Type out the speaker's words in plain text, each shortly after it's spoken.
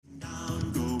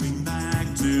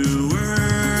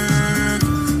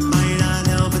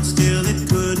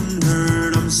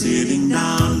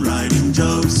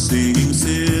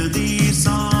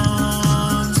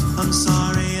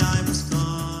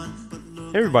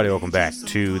everybody, welcome back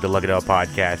to the Lug It Up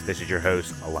Podcast. This is your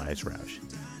host, Elias Roush.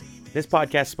 This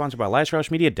podcast is sponsored by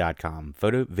EliasRoushMedia.com,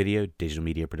 photo, video, digital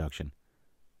media production.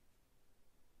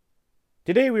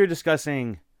 Today we are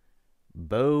discussing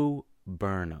Bo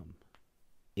Burnham,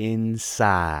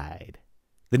 Inside,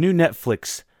 the new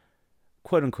Netflix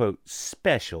quote-unquote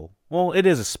special. Well, it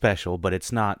is a special, but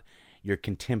it's not your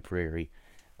contemporary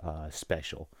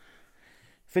special.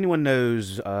 If anyone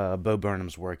knows Bo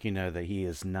Burnham's work, you know that he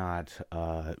is not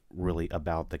really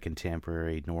about the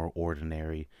contemporary nor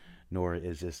ordinary, nor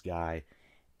is this guy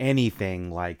anything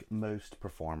like most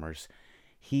performers.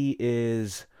 He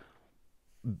is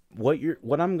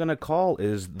what I'm gonna call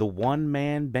is the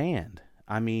one-man band.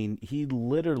 I mean, he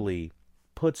literally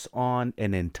puts on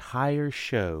an entire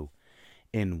show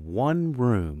in one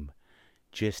room,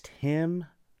 just him,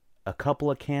 a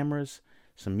couple of cameras,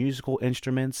 some musical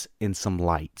instruments, and some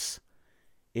lights.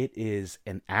 It is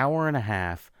an hour and a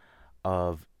half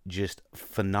of just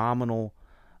phenomenal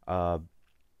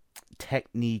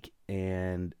technique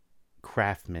and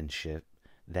craftsmanship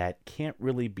that can't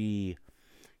really be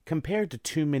compared to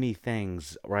too many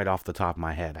things right off the top of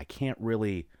my head. I can't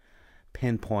really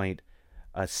pinpoint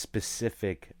a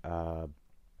specific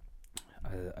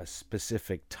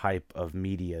type of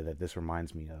media that this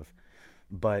reminds me of,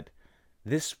 but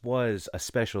this was a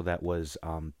special that was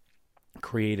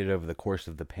created over the course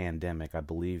of the pandemic. I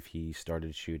believe he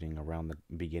started shooting around the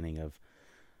beginning of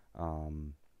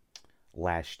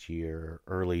last year,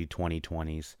 early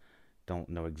 2020s. Don't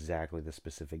know exactly the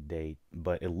specific date,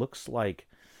 but it looks like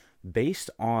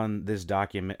based on this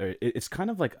document, it's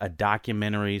kind of like a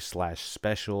documentary slash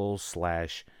special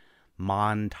slash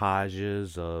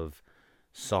montages of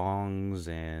songs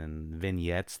and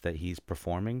vignettes that he's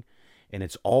performing. And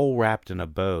it's all wrapped in a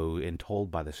bow and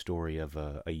told by the story of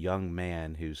a young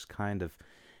man who's kind of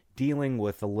dealing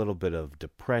with a little bit of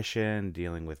depression,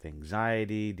 dealing with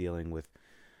anxiety, dealing with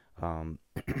kind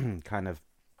of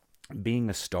being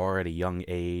a star at a young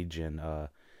age and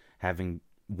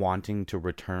wanting to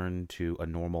return to a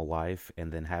normal life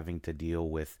and then having to deal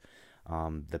with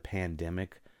the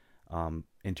pandemic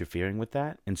interfering with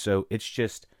that. And so it's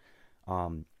just,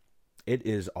 it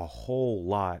is a whole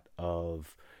lot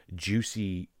of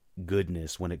juicy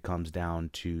goodness when it comes down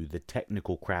to the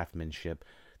technical craftsmanship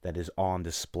that is on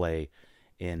display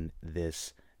in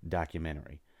this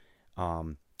documentary. I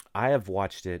have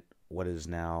watched it what is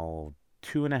now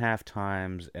 2.5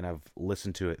 times, and I've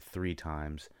listened to it 3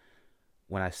 times.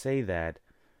 When I say that,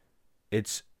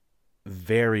 it's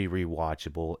very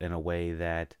rewatchable in a way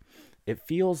that it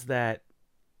feels that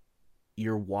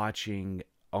you're watching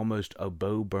almost a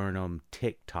Bo Burnham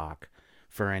TikTok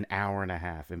for an hour and a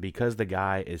half. And because the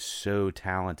guy is so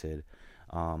talented,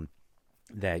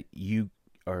 that you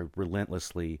are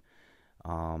relentlessly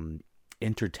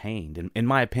entertained. And in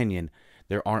my opinion,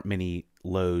 there aren't many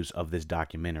lows of this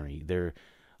documentary.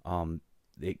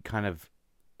 It kind of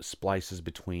splices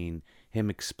between him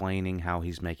explaining how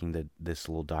he's making this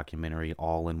little documentary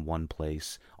all in one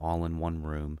place, all in one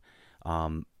room,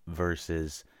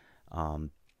 versus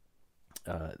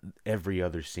every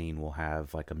other scene will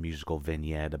have like a musical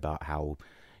vignette about how,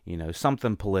 you know,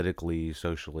 something politically,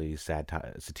 socially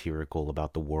satirical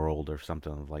about the world or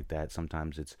something like that.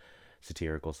 Sometimes it's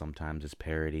satirical, sometimes it's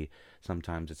parody,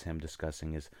 sometimes it's him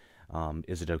discussing is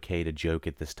it okay to joke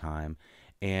at this time.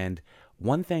 And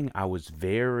one thing I was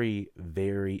very,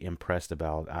 very impressed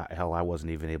about, hell, I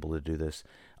wasn't even able to do this,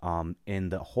 in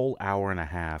the whole hour and a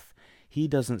half, he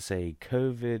doesn't say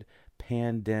COVID,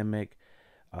 pandemic,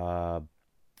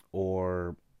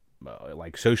 or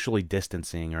like socially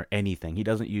distancing or anything. He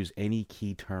doesn't use any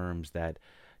key terms that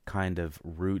kind of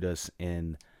root us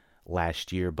in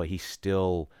last year, but he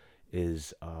still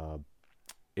is,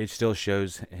 it still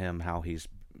shows him how he's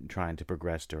trying to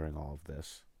progress during all of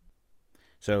this.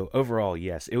 So overall,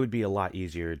 yes, it would be a lot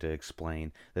easier to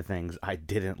explain the things I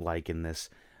didn't like in this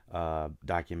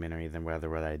documentary than rather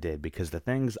what I did, because the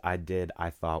things I did I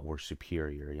thought were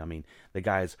superior. I mean, the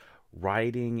guy's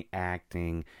writing,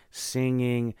 acting,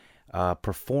 singing,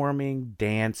 performing,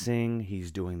 dancing.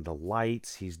 He's doing the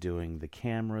lights, he's doing the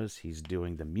cameras, he's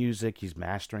doing the music, he's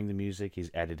mastering the music,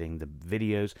 he's editing the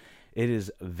videos. It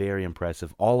is very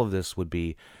impressive. All of this would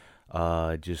be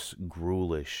just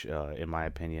ghoulish, in my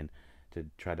opinion, to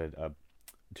try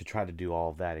to do all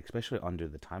of that, especially under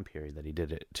the time period that he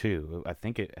did it too. I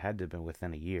think it had to have been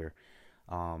within a year,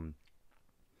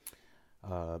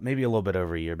 maybe a little bit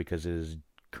over a year, because it is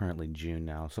currently June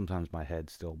now. Sometimes my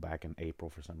head's still back in April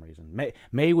for some reason.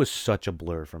 May was such a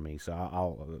blur for me, so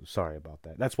I'll sorry about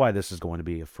that. That's why this is going to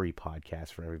be a free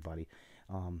podcast for everybody.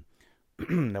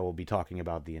 That will be talking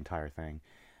about the entire thing.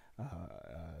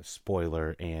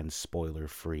 spoiler and spoiler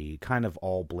free, kind of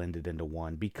all blended into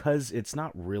one, because it's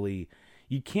not really,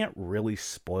 you can't really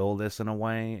spoil this in a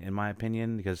way, in my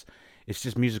opinion, because it's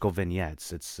just musical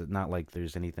vignettes. It's not like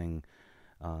there's anything,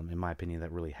 in my opinion,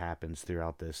 that really happens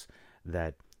throughout this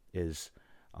that is,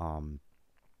 um,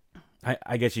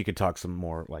 I guess you could talk some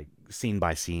more like scene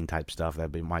by scene type stuff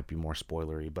might be more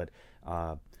spoilery, but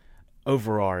uh,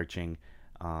 overarching,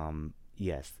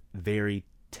 yes, very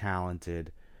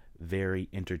talented, very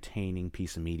entertaining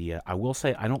piece of media. I will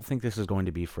say I don't think this is going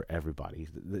to be for everybody.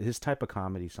 His type of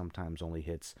comedy sometimes only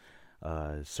hits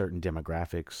certain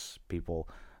demographics, people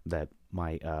that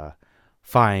might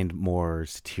find more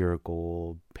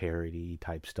satirical parody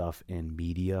type stuff in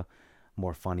media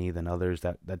more funny than others.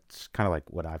 That's kind of like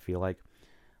what I feel like.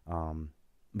 Um,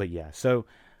 but yeah, so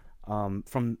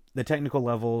from the technical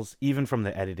levels, even from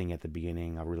the editing at the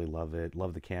beginning, I really love it.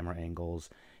 Love the camera angles.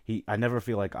 I never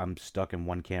feel like I'm stuck in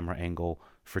one camera angle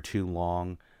for too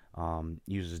long.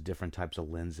 Uses different types of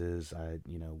lenses,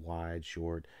 wide,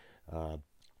 short, uh,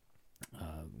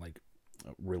 like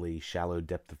really shallow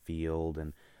depth of field,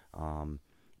 and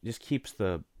just keeps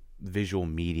the visual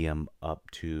medium up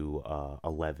to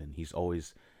 11. He's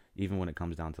always, even when it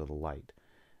comes down to the light.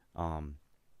 Um,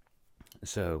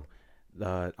 so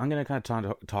I'm gonna kind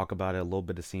of talk about it a little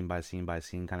bit of scene by scene by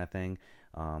scene kind of thing,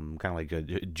 kind of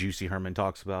like Juicy Herman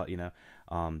talks about,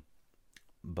 Um,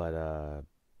 but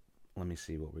let me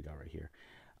see what we got right here.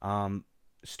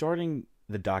 Starting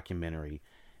the documentary,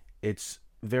 it's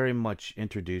very much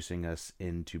introducing us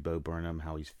into Bo Burnham,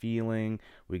 how he's feeling.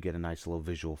 We get a nice little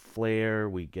visual flair.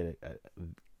 We get a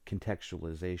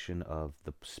contextualization of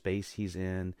the space he's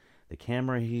in, the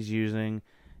camera he's using,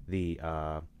 the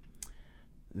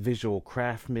visual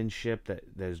craftsmanship that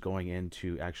is going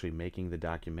into actually making the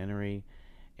documentary.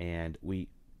 And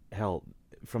hell,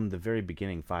 from the very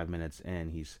beginning, 5 minutes in,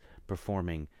 he's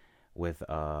performing with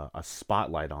a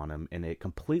spotlight on him, and it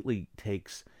completely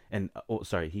takes. And oh,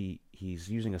 sorry, he's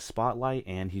using a spotlight,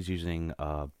 and he's using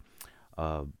a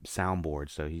soundboard.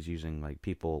 So he's using like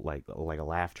people like a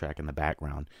laugh track in the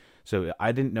background. So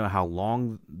I didn't know how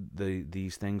long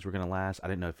these things were gonna last. I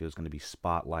didn't know if it was gonna be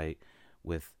spotlight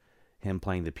with him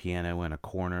playing the piano in a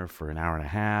corner for an hour and a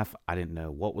half. I didn't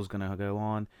know what was gonna go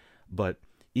on, but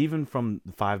even from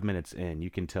 5 minutes in, you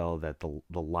can tell that the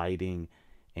lighting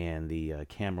and the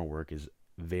camera work is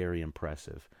very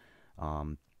impressive.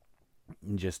 Um,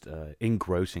 just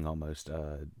engrossing almost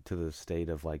to the state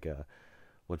of like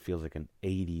what feels like an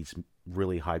 80s,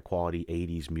 really high quality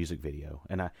 80s music video.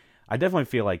 And I definitely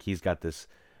feel like he's got this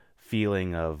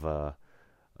feeling of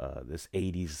this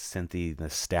 80s synthy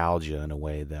nostalgia in a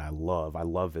way that I love. I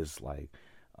love his like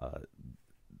uh,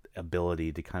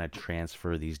 ability to kind of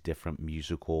transfer these different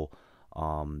musical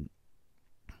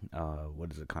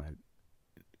what is it, kind of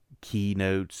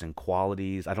keynotes and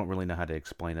qualities. I don't really know how to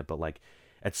explain it, but like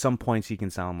at some points he can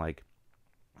sound like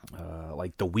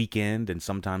The Weeknd, and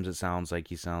sometimes it sounds like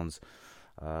he sounds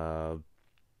uh,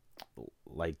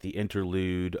 like the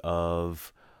interlude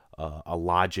of a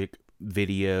Logic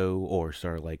video, or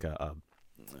sort of like a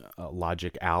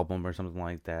Logic album or something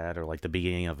like that, or like the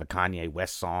beginning of a Kanye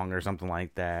West song or something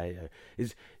like that.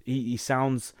 He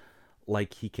sounds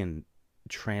like he can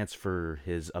transfer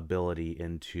his ability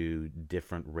into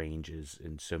different ranges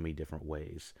in so many different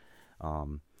ways.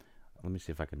 Um, Let me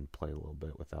see if I can play a little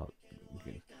bit without.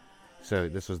 Okay. So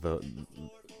this is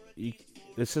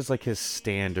like his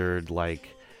standard like,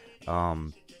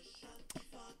 um,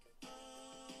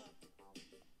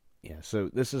 yeah. So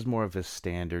this is more of his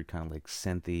standard kind of like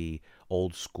synthy,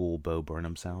 old school Bo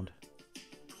Burnham sound.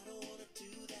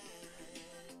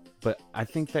 But I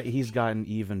think that he's gotten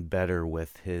even better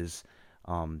with his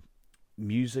um,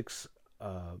 music's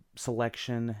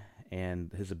selection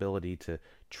and his ability to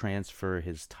transfer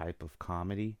his type of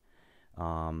comedy.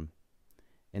 Um,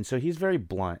 and so he's very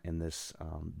blunt in this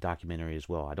documentary as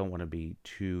well. I don't want to be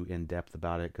too in depth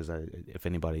about it, because if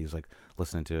anybody's like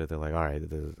listening to it, they're like, all right,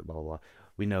 this is blah, blah, blah.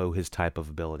 We know his type of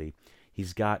ability.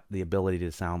 He's got the ability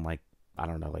to sound like, I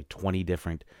don't know, like 20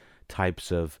 different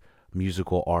types of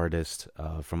musical artists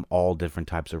from all different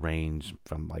types of range,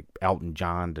 from like Elton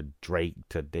John to Drake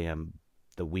to damn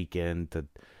The Weeknd to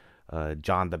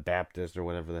John the Baptist or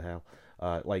whatever the hell.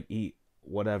 Like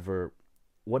whatever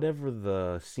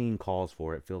the scene calls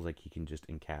for, it feels like he can just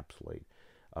encapsulate.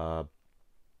 Uh,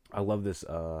 I love this.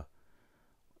 The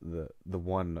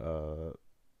one.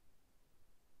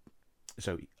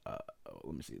 So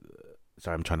let me see.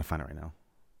 Sorry, I'm trying to find it right now.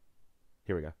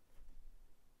 Here we go.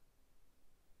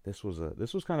 This was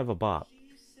kind of a bop.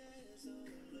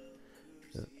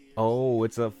 Oh,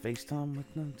 it's a FaceTime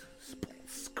with them.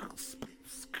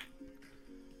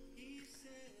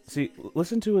 See,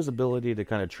 listen to his ability to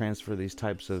kind of transfer these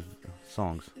types of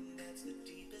songs.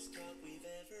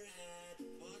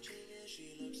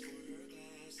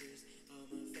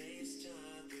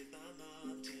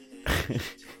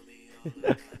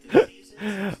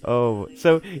 Oh,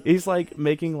 so he's like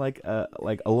making like a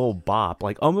little bop.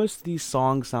 Like almost these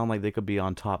songs sound like they could be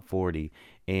on top 40,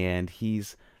 and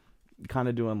he's kind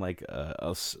of doing like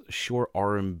short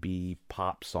R&B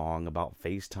pop song about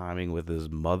FaceTiming with his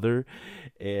mother,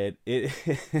 and it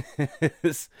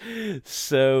is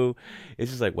so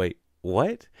it's just like, wait,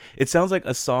 what? It sounds like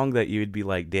a song that you'd be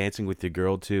like dancing with your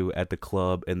girl to at the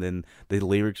club, and then the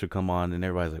lyrics would come on, and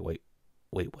everybody's like,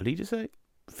 wait, what did you just say?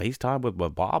 FaceTime with my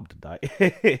Bob tonight.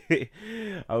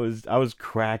 I was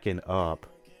cracking up.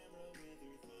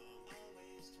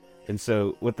 And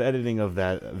so with the editing of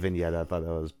that vignette, I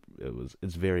thought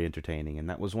it's very entertaining, and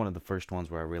that was one of the first ones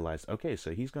where I realized, okay,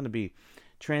 so he's going to be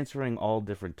transferring all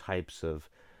different types of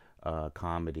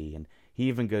comedy, and he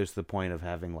even goes to the point of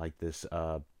having like this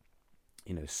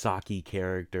Saki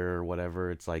character or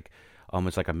whatever. It's like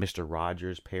almost like a Mister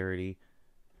Rogers parody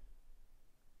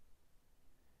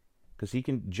because he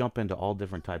can jump into all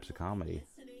different types of comedy.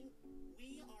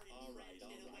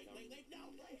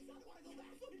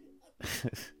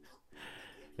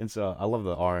 And so I love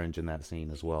the orange in that scene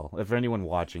as well. If anyone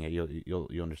watching it, you'll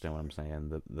understand what I'm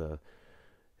saying. The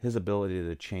his ability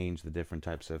to change the different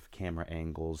types of camera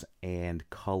angles and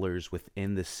colors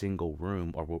within the single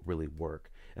room are what really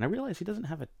work. And I realize he doesn't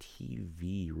have a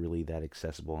TV really that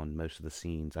accessible in most of the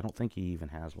scenes. I don't think he even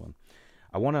has one.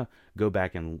 I want to go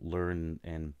back and learn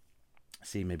and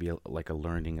see maybe like a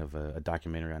learning of a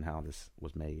documentary on how this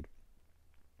was made.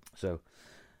 So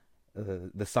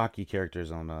the Saki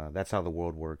characters on "That's How the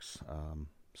World Works"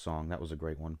 song, that was a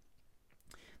great one.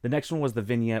 The next one was the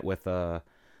vignette with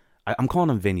I'm calling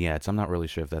them vignettes. I'm not really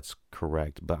sure if that's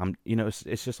correct, but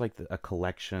it's just like a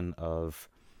collection of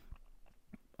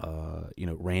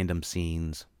random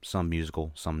scenes, some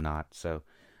musical, some not. So,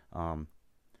 um,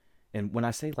 and when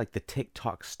I say like the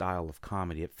TikTok style of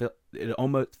comedy, it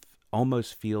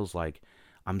almost feels like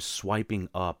I'm swiping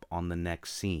up on the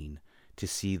next scene to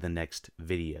see the next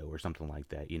video or something like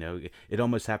that. It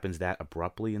almost happens that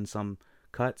abruptly in some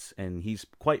cuts, and he's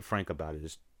quite frank about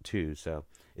it too. So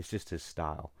it's just his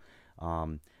style.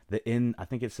 I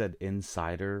think it said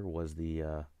Insider was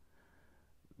the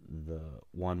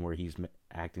one where he's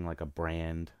acting like a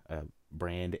brand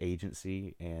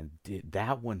agency, and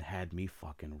that one had me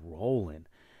fucking rolling.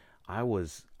 I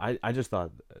just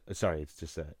thought, sorry, it's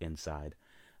just Inside.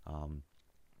 Um,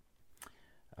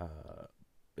 uh,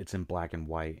 it's in black and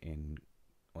white and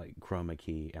like chroma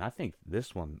key, and I think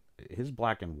this one, his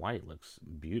black and white looks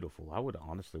beautiful. I would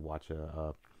honestly watch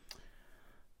a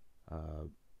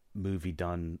movie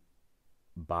done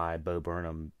by Bo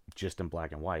Burnham just in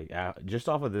black and white. Just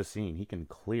off of this scene, he can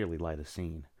clearly light a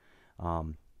scene.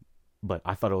 Um, but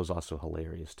I thought it was also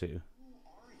hilarious too.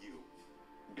 Are you?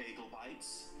 Bagel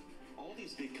bites? All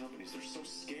these big companies, they're so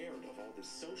scared of all this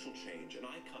social change, and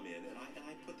I come in and I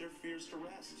put their fears to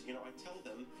rest. I tell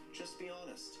them, just be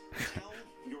honest. Tell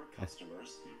your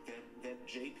customers that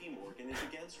JP Morgan is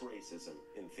against racism,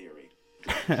 in theory.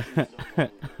 Is no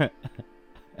longer.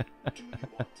 Do you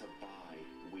want to buy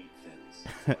wheat thins,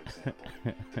 for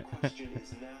example? The question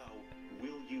is now,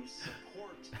 will you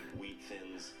support wheat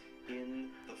thins in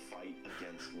the fight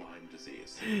against Lyme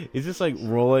disease? It's just like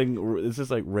rolling. It's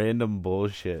just like random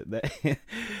bullshit that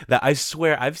that I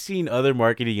swear I've seen other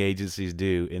marketing agencies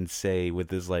do and say with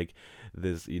this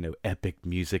epic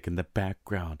music in the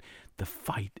background. The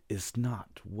fight is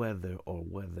not whether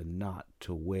not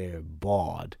to wear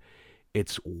bod.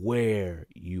 It's where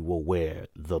you will wear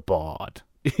the bod.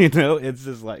 It's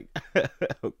just like,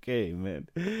 okay, man.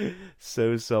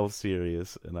 So self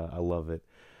serious, and I love it.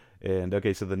 And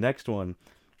okay, so the next one,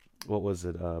 what was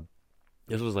it?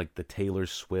 This was like the Taylor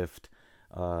Swift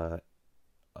uh,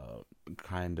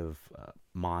 kind of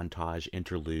montage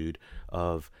interlude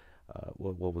of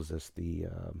what was this?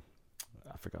 I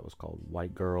forgot what it was called.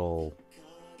 White Girl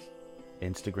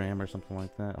Instagram or something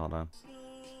like that. Hold on.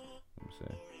 Let me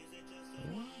see.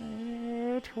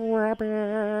 White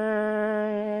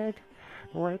rabbit,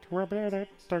 white rabbit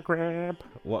Instagram.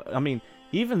 Well, I mean,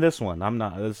 even this one, I'm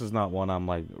not. This is not one I'm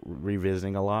like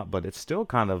revisiting a lot, but it's still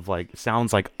kind of like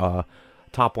sounds like a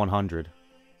top 100.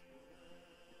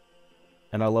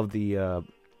 And I love the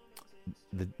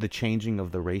changing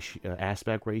of the ratio,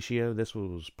 aspect ratio. This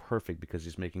was perfect because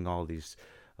he's making all these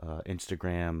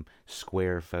Instagram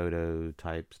square photo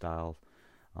type styles,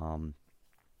 um,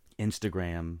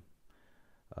 Instagram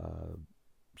uh,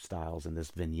 styles in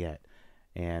this vignette,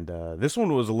 And this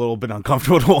one was a little bit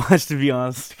uncomfortable to watch, to be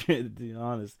honest. To be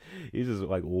honest, he's just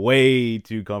like way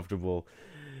too comfortable,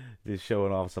 just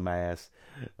showing off some ass.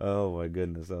 Oh my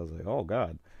goodness, I was like, oh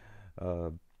god. Uh,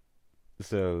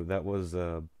 so that was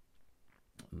the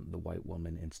white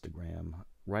woman Instagram.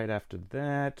 Right after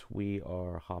that, we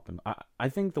are hopping. I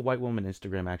think the white woman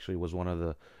Instagram actually was one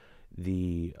of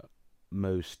the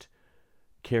most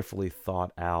carefully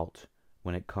thought out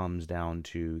when it comes down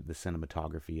to the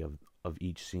cinematography of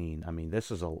each scene. I mean,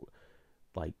 this is a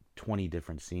like 20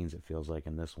 different scenes, it feels like,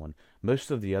 in this one.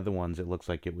 Most of the other ones, it looks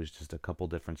like it was just a couple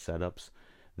different setups.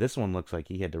 This one looks like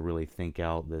he had to really think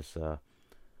out this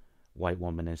white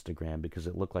woman Instagram, because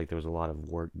it looked like there was a lot of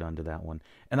work done to that one.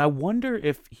 And I wonder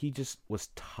if he just was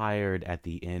tired at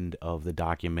the end of the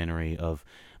documentary of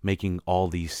making all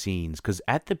these scenes, because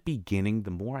at the beginning, the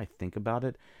more I think about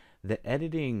it, the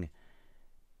editing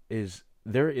is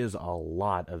there is a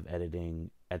lot of editing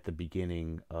at the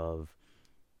beginning of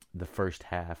the first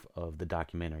half of the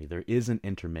documentary. There is an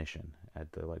intermission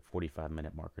at the like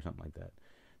 45-minute mark or something like that.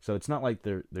 So it's not like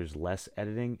there's less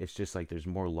editing. It's just like there's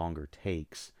more longer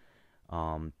takes,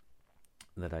 um,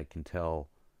 that I can tell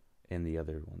in the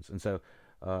other ones. And so,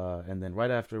 and then right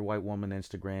after White Woman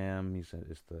Instagram, he said,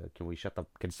 "Is the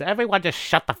can everyone just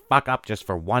shut the fuck up just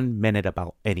for 1 minute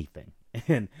about anything?"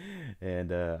 and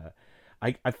and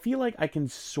I feel like I can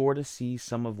sort of see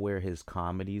some of where his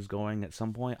comedy's going at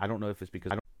some point. I don't know if it's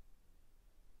because I don't.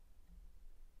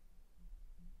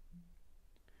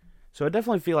 So I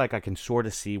definitely feel like I can sort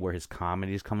of see where his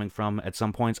comedy is coming from at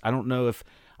some points. I don't know if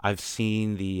I've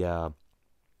seen the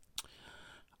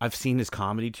I've seen his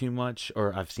comedy too much,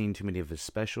 or I've seen too many of his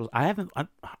specials. I haven't. I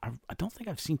don't think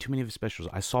I've seen too many of his specials.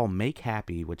 I saw Make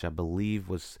Happy, which I believe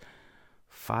was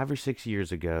 5 or 6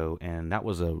 years ago, and that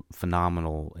was a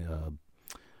phenomenal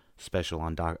special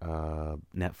on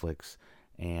Netflix,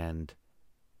 and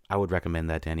I would recommend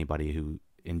that to anybody who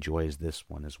enjoys this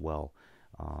one as well.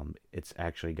 It's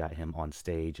actually got him on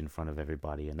stage in front of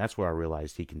everybody, and that's where I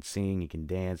realized he can sing, he can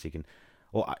dance, he can.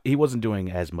 Well, he wasn't doing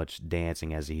as much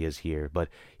dancing as he is here, but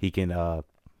he can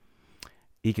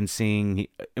sing.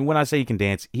 And when I say he can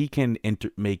dance, he can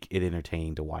make it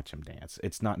entertaining to watch him dance.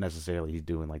 It's not necessarily he's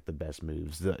doing like the best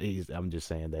moves. I'm just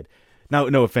saying that.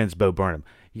 No offense, Bo Burnham.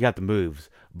 You got the moves,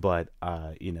 but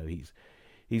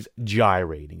he's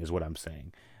gyrating, is what I'm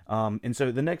saying. And so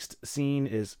the next scene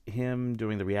is him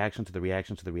doing the reaction to the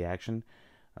reaction to the reaction,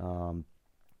 um,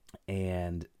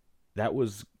 and that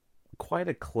was quite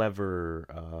a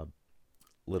clever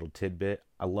little tidbit.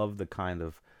 I love the kind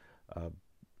of uh,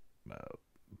 uh,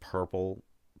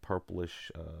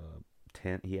 purplish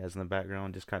tint he has in the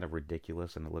background, just kind of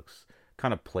ridiculous, and it looks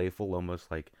kind of playful, almost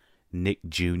like Nick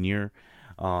Jr.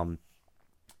 Um,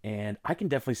 and I can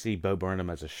definitely see Bo Burnham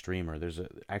as a streamer.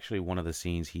 Actually one of the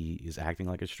scenes he is acting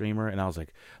like a streamer, and I was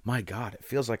like, my God, it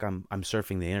feels like I'm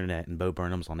surfing the internet and Bo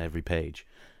Burnham's on every page.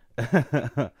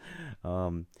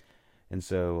 um, and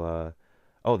so,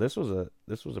 oh, this was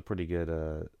a pretty good.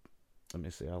 Let me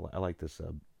see. I like this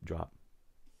drop.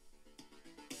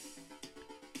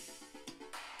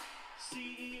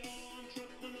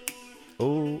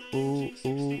 Oh, oh,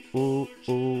 oh, oh,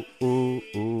 oh, oh,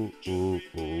 oh, oh,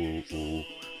 oh, oh.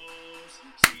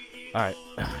 All right,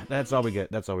 that's all we get.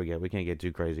 That's all we get. We can't get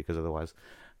too crazy, because otherwise,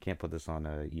 I can't put this on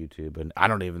YouTube, and I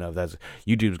don't even know if that's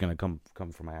YouTube's gonna come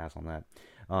for my ass on that.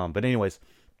 But anyways,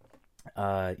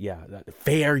 yeah,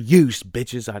 fair use,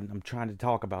 bitches. I'm trying to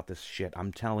talk about this shit.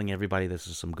 I'm telling everybody this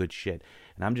is some good shit,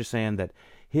 and I'm just saying that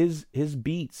his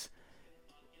beats,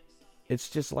 it's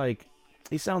just like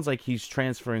he sounds like he's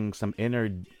transferring some inner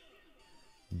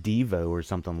Devo or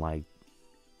something. Like,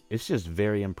 it's just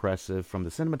very impressive from the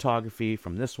cinematography.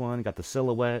 From this one, got the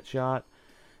silhouette shot,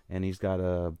 and he's got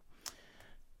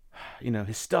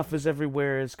his stuff is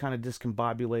everywhere. It's kind of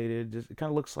discombobulated. It kind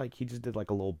of looks like he just did like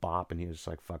a little bop, and he was just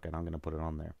like, fuck it, I'm going to put it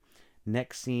on there.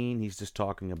 Next scene, he's just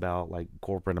talking about like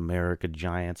corporate America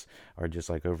giants are just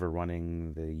like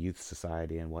overrunning the youth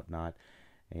society and whatnot.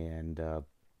 And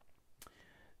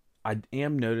I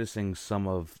am noticing some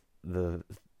of the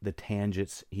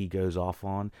tangents he goes off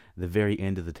on. The very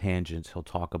end of the tangents, he'll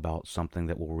talk about something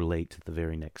that will relate to the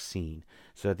very next scene.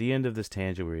 So at the end of this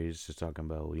tangent where he's just talking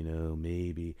about,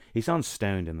 maybe he sounds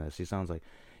stoned in this. He sounds like,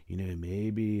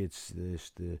 maybe it's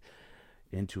the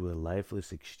into a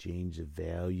lifeless exchange of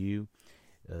value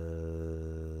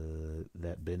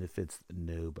that benefits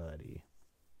nobody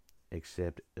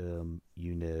except a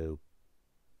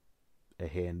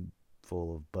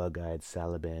handful of bug-eyed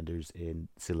salamanders in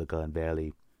Silicon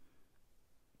Valley.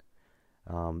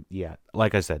 Yeah,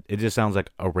 like I said, it just sounds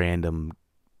like a random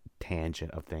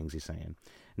tangent of things he's saying.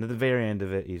 And at the very end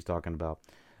of it, he's talking about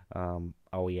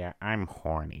Oh yeah, I'm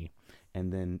horny.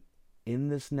 And then in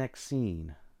this next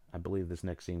scene, I believe this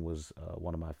next scene was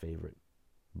one of my favorite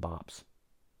bops.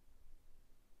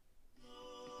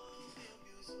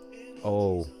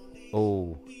 Oh,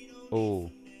 oh,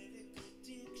 oh,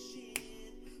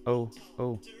 oh,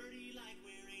 oh.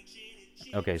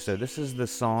 Okay, so this is the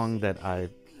song that I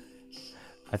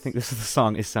think this is the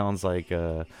song. It sounds like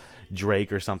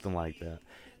Drake or something like that.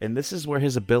 And this is where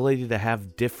his ability to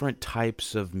have different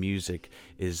types of music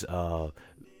is or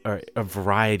a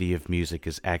variety of music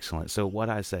is excellent. So what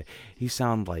I say, he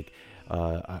sound like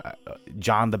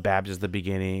John the Baptist at the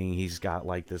beginning. He's got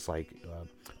like this like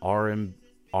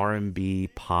R&B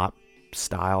pop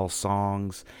style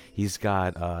songs. He's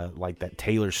got like that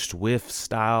Taylor Swift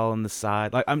style on the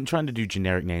side. Like I'm trying to do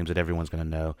generic names that everyone's gonna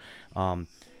know. Um,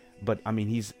 but I mean,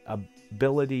 he's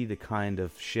ability to kind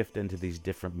of shift into these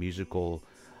different musical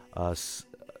uh, s-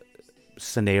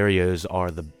 scenarios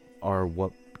are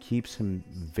what keeps him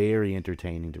very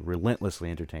entertaining, to relentlessly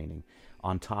entertaining.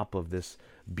 On top of this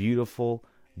beautiful,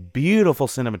 beautiful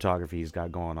cinematography he's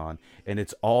got going on, and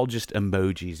it's all just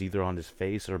emojis, either on his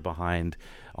face or behind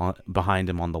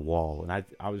him on the wall. And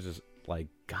I was just like,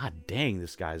 God dang,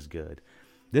 this guy's good.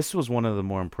 This was one of the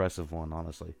more impressive one,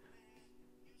 honestly.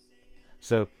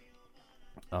 So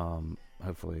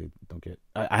hopefully don't get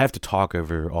I have to talk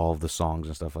over all of the songs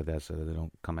and stuff like that so that they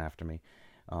don't come after me.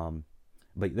 um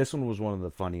but this one was one of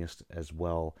the funniest as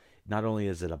well. Not only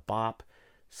is it a bop,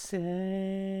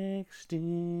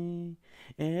 60,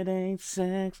 it ain't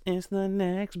sex, it's the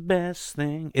next best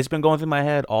thing. It's been going through my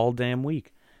head all damn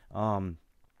week. um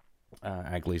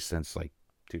at least since like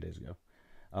 2 days ago.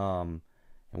 um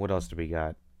and what else do we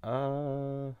got?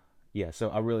 Yeah, so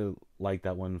I really like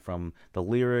that one. From the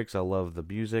lyrics, I love the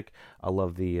music, I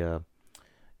love the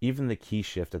even the key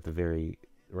shift at the very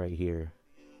right here.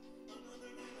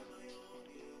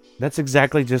 That's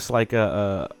exactly just like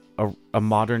a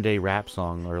modern day rap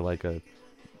song, or like a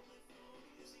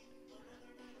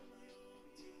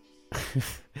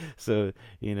so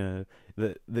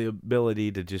the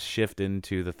ability to just shift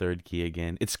into the third key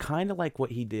again. It's kind of like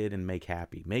what he did in Make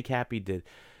Happy. Make Happy did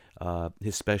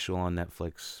his special on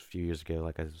Netflix a few years ago,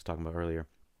 like I was talking about earlier.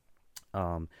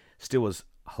 Still was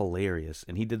hilarious,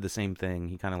 and he did the same thing.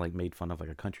 He kind of like made fun of like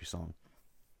a country song,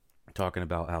 talking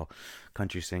about how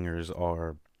country singers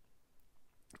are,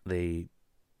 they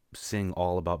sing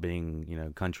all about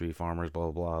being, country farmers,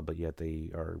 blah blah blah, but yet they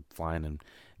are flying in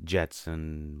jets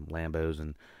and Lambos,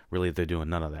 and really they're doing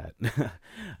none of that.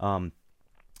 um,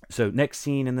 so next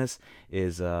scene in this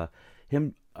is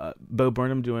him, Bo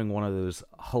Burnham doing one of those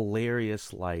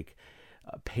hilarious like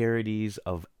parodies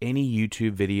of any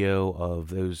YouTube video of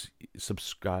those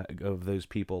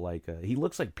people. Like he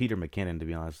looks like Peter McKinnon, to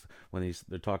be honest, when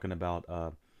they're talking about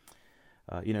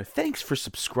thanks for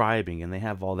subscribing, and they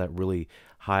have all that really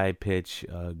high pitch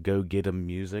go get 'em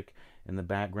music in the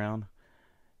background.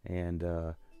 And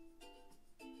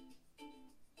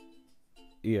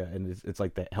yeah, and it's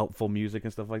like that helpful music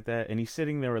and stuff like that. And he's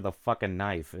sitting there with a fucking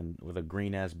knife and with a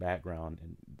green ass background,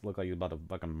 and look like he's about to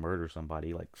fucking murder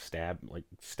somebody, like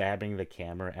stabbing the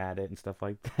camera at it and stuff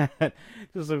like that.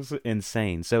 Just looks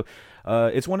insane. So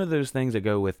it's one of those things that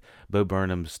go with Bo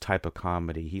Burnham's type of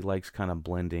comedy. He likes kind of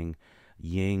blending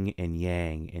yin and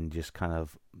yang and just kind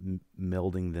of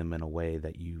melding them in a way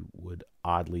that you would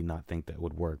oddly not think that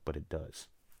would work, but it does.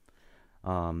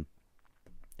 Um,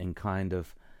 and kind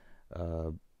of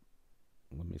uh,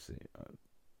 let me see.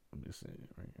 Let me see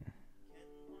right here.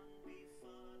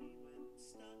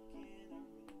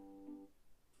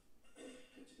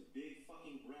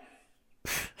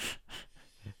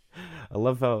 I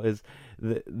love how is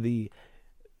the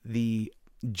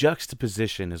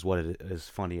juxtaposition is what it is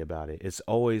funny about it. It's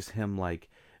always him like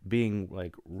being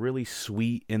like really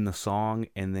sweet in the song,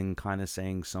 and then kind of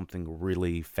saying something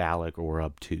really phallic or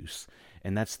obtuse,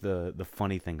 and that's the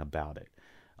funny thing about it.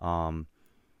 Um,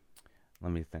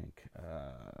 Let me think.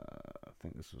 I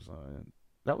think this was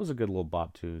that was a good little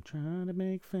bop too. Trying to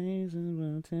make faces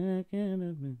while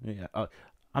taking a yeah.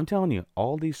 I'm telling you,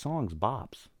 all these songs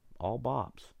bops, all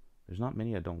bops. There's not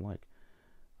many I don't like.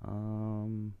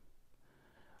 Um,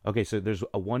 okay, so there's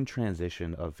a one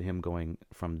transition of him going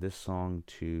from this song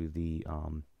to the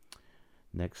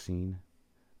next scene,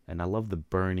 and I love the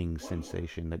burning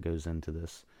sensation that goes into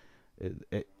this.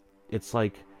 It's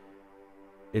like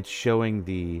it's showing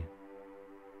the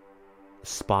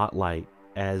spotlight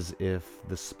as if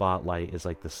the spotlight is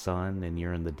like the sun and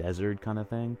you're in the desert kind of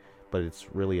thing, but it's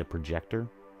really a projector.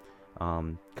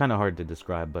 Kind of hard to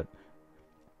describe, but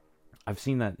I've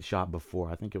seen that shot before.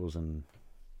 I think it was in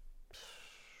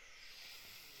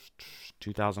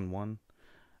 2001.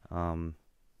 Um,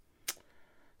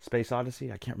 Space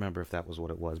Odyssey. I can't remember if that was what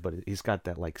it was, but he's got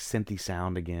that like synthy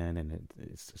sound again, and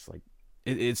it's just like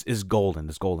it's golden.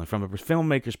 It's golden from a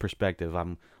filmmaker's perspective.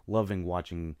 I'm loving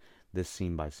watching this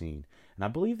scene by scene, and I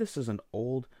believe this is an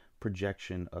old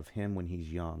projection of him when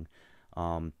he's young,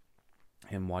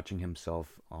 him watching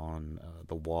himself on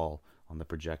the wall on the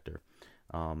projector,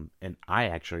 and I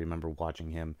actually remember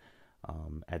watching him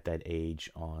at that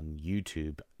age on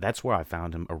YouTube. That's where I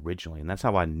found him originally, and that's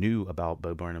how I knew about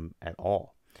Bo Burnham at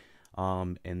all.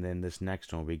 And then this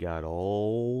next one, we got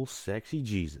old sexy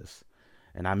Jesus.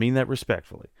 And I mean that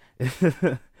respectfully.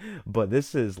 But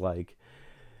this is like,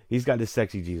 he's got this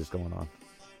sexy Jesus going on.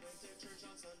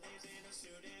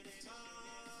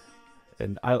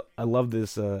 And I love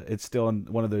this. It's still in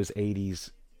one of those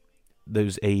 80s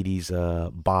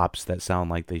bops that sound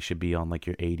like they should be on like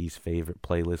your 80s favorite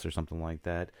playlist or something like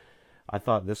that. I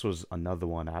thought this was another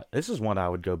one. This is one I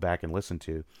would go back and listen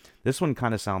to. This one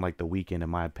kind of sounded like The Weeknd, in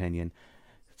my opinion.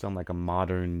 It sounded like a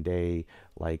modern day,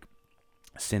 like,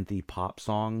 synthy pop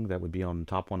song that would be on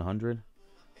Top 100.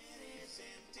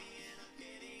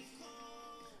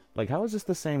 Like, how is this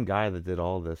the same guy that did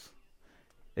all this?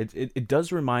 It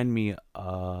does remind me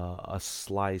a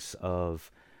slice of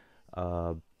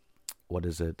uh, what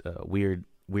is it? Weird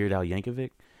Al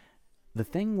Yankovic. The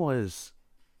thing was,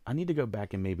 I need to go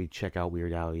back and maybe check out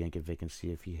Weird Al Yankovic and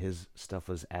see if his stuff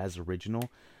was as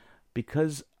original,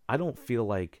 because I don't feel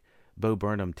like Bo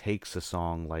Burnham takes a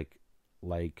song like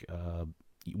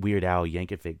Weird Al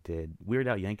Yankovic did. Weird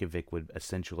Al Yankovic would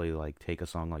essentially like take a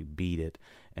song like Beat It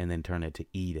and then turn it to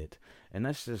Eat It, and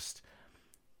that's just,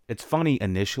 it's funny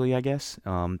initially, I guess,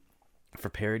 for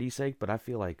parody's sake, but I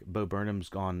feel like Bo Burnham's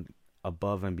gone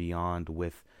above and beyond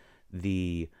with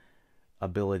the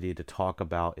ability to talk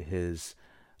about his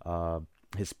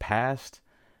past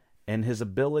and his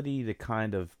ability to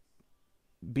kind of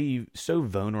be so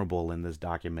vulnerable in this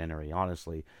documentary.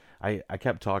 Honestly, I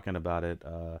kept talking about it,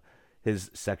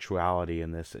 his sexuality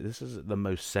in this. This is the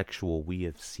most sexual we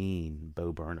have seen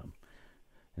Bo Burnham.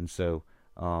 And so,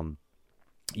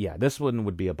 yeah, this one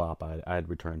would be a bop I'd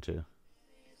return to.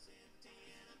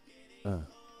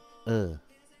 Uh,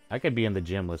 I could be in the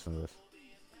gym listening to this.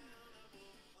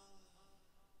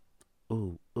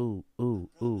 Ooh, ooh, ooh,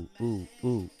 ooh, ooh,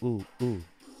 ooh, ooh, ooh.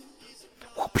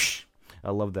 Whoopsh.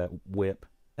 I love that whip.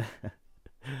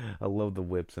 I love the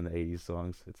whips in the 80s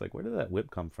songs. It's like, where did that whip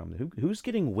come from? Who's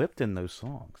getting whipped in those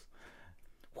songs?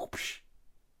 Whoopsh.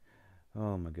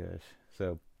 Oh my gosh.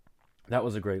 So that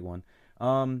was a great one.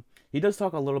 He does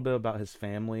talk a little bit about his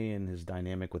family and his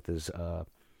dynamic with his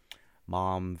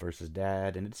mom versus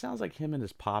dad, and it sounds like him and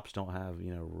his pops don't have,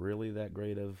 really that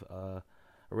great of a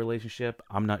relationship.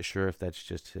 I'm not sure if that's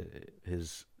just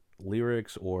his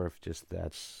lyrics or if just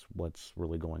that's what's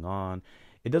really going on.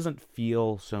 It doesn't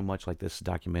feel so much like this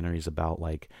documentary is about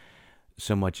like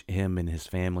so much him and his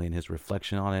family and his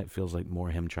reflection on it. It feels like more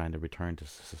him trying to return to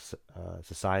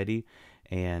society,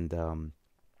 and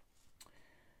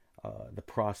the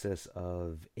process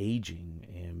of aging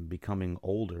and becoming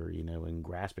older, and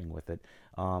grasping with it.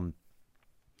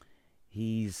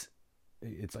 He's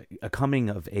It's like a coming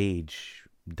of age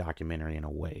documentary in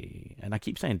a way, and I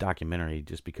keep saying documentary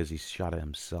just because he shot it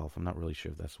himself. I'm not really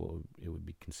sure if that's what it would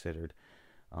be considered.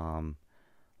 Um,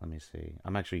 Let me see.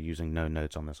 I'm actually using no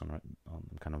notes on this one. Right?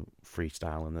 I'm kind of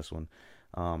freestyling this one.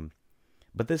 Um,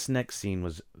 but this next scene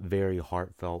was very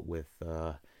heartfelt with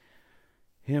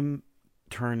him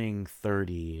turning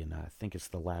 30, and I think it's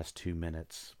the last 2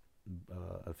 minutes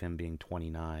of him being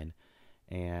 29.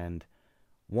 And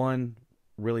one,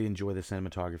 really enjoy the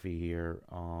cinematography here.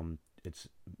 It's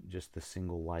just the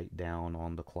single light down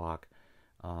on the clock.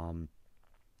 Um,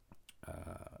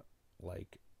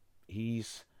 like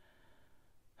he's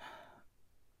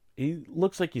he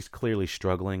looks like he's clearly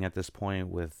struggling at this point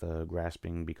with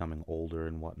grasping, becoming older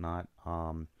and whatnot.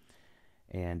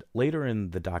 And later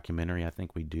in the documentary, I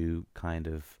think we do kind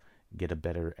of get a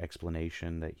better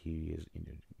explanation that he is,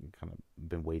 kind of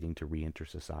been waiting to re-enter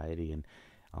society, and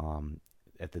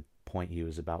at the point he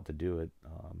was about to do it,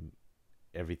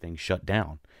 everything shut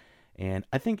down. And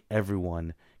I think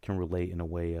everyone can relate in a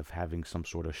way of having some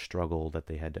sort of struggle that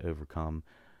they had to overcome,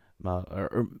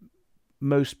 or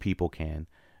most people can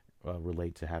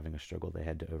relate to having a struggle they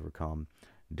had to overcome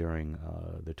during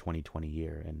the 2020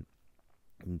 year. And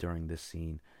during this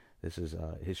scene, this is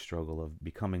his struggle of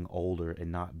becoming older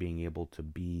and not being able to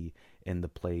be in the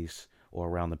place or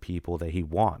around the people that he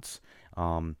wants.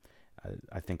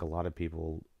 I think a lot of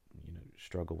people,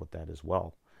 struggle with that as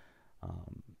well.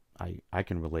 I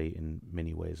can relate in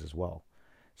many ways as well.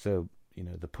 So,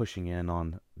 the pushing in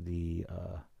on the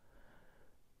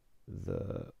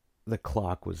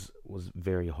clock was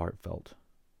very heartfelt.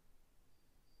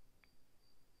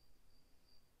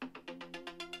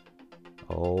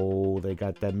 Oh, they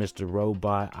got that Mr.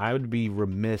 Robot. I would be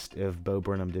remiss if Bo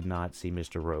Burnham did not see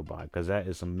Mr. Robot, because that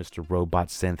is some Mr. Robot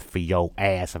synth for yo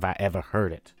ass if I ever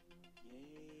heard it.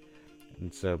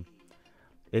 And so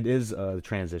it is a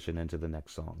transition into the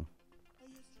next song.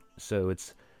 So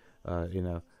it's, you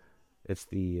know, it's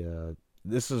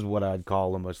this is what I'd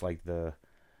call almost like the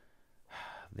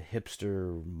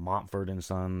hipster Montford and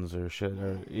Sons or shit,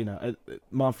 or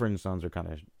Montford and Sons are kind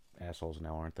of assholes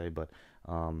now, aren't they? But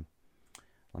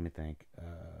let me think.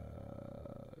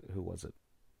 Who was it?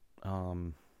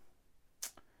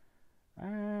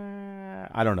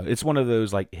 I don't know. It's one of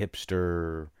those like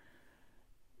hipster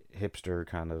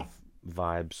kind of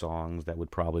vibe songs that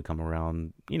would probably come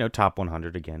around, top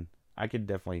 100 again. I could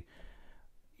definitely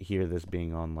hear this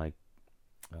being on like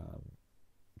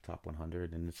top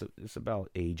 100, and it's about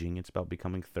aging. It's about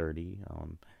becoming 30.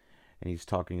 And he's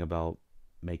talking about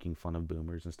making fun of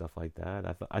boomers and stuff like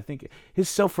that. I think his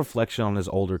self reflection on his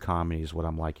older comedy is what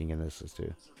I'm liking in this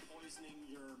too.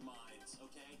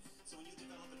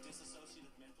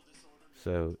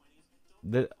 So,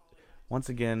 the once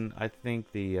again, I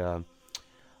think the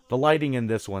lighting in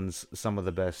this one's some of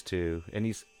the best too, and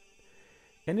he's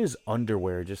in his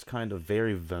underwear, just kind of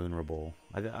very vulnerable.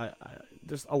 I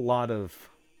just a lot of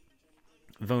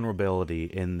vulnerability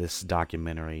in this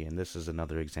documentary, and this is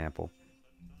another example.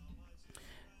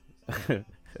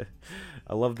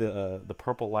 I love the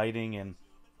purple lighting, and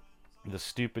the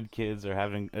stupid kids are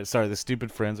having the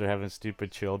stupid friends are having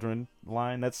stupid children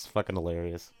line. That's fucking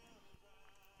hilarious.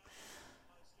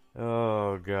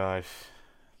 Oh gosh,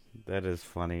 that is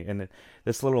funny. And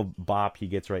this little bop he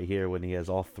gets right here when he has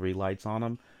all three lights on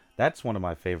him. That's one of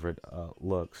my favorite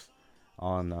looks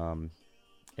on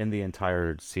in the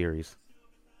entire series.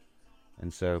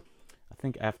 And so I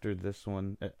think after this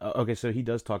one, okay, so he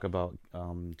does talk about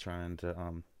trying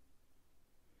to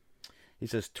he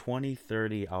says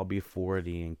 2030 I'll be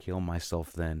 40 and kill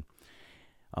myself then.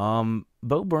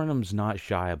 Bo Burnham's not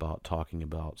shy about talking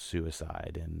about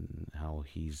suicide and how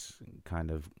he's kind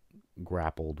of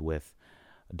grappled with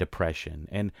depression.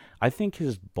 And I think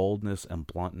his boldness and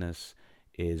bluntness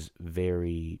is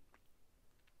very,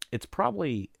 it's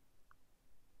probably,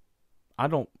 I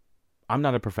don't, I'm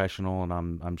not a professional, and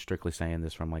I'm strictly saying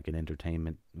this from like an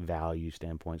entertainment value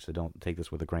standpoint, so don't take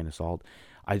this with a grain of salt.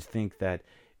 I think that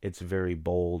it's very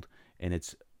bold, and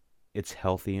it's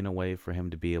healthy in a way for him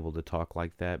to be able to talk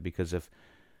like that, because if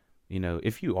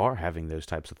you are having those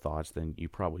types of thoughts, then you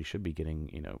probably should be getting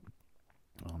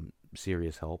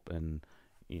serious help, and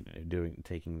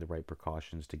taking the right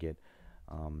precautions to get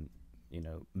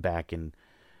back in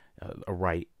a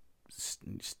right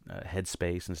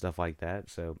headspace and stuff like that.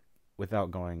 So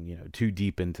without going too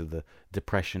deep into the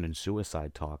depression and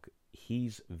suicide talk,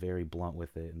 he's very blunt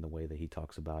with it in the way that he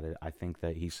talks about it. I think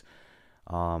that he's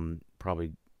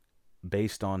probably,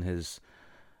 based on his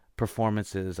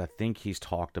performances, I think he's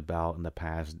talked about in the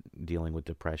past dealing with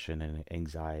depression and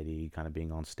anxiety, kind of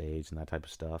being on stage and that type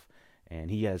of stuff. And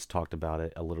he has talked about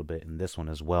it a little bit in this one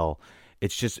as well.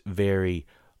 It's just very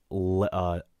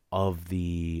of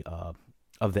the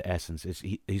essence.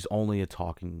 He's only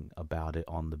talking about it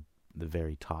on the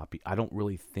very top. I don't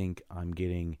really think I'm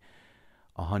getting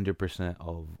 100%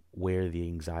 of where the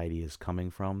anxiety is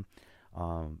coming from.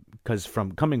 Because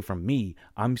coming from me,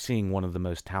 I'm seeing one of the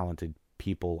most talented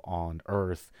people on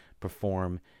earth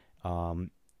perform,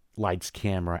 lights,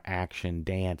 camera, action,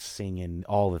 dance, singing,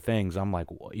 all the things. I'm like,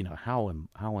 how in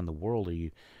the world are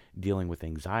you dealing with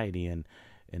anxiety and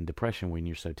depression when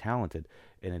you're so talented?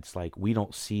 And it's like we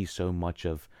don't see so much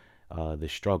of the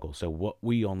struggle. So what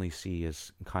we only see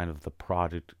is kind of the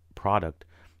product,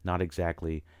 not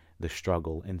exactly the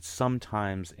struggle. And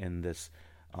sometimes in this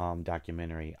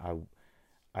documentary,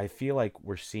 I feel like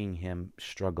we're seeing him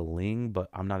struggling, but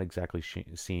I'm not exactly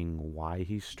seeing why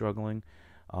he's struggling.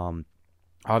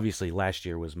 Obviously, last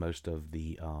year was most of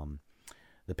the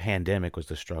pandemic was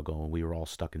the struggle, and we were all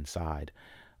stuck inside.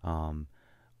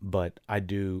 But I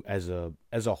do, as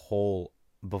a whole,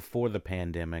 before the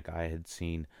pandemic, I had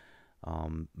seen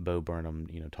Bo Burnham,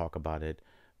 talk about it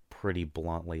pretty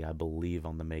bluntly, I believe,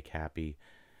 on the Make Happy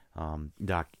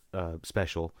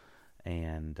special,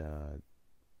 and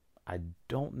I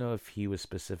don't know if he was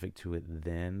specific to it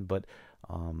then, but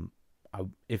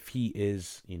if he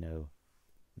is,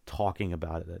 talking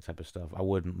about it, that type of stuff, I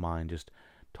wouldn't mind just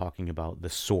talking about the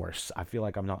source. I feel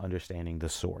like I'm not understanding the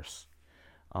source,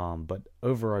 but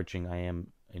overarching, I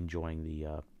am enjoying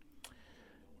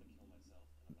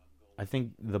I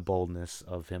think the boldness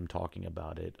of him talking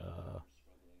about it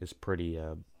is pretty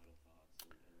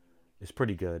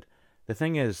good. The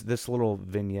thing is, this little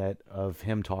vignette of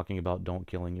him talking about don't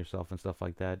killing yourself and stuff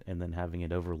like that, and then having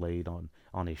it overlaid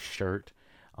on his shirt.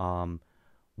 Um,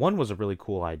 One was a really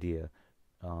cool idea.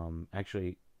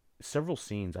 Actually, several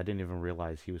scenes I didn't even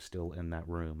realize he was still in that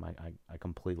room. I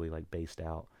completely like based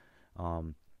out.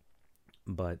 Um,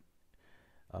 but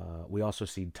we also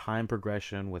see time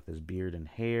progression with his beard and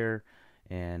hair.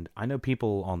 And I know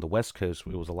people on the West Coast,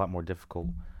 it was a lot more difficult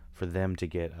for them to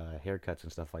get haircuts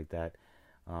and stuff like that,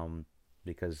 um,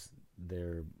 because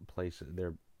their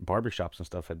barbershops and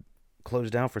stuff had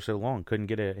closed down for so long, couldn't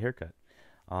get a haircut.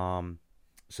 Um,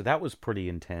 so that was pretty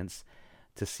intense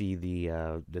to see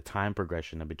the time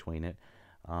progression in between it.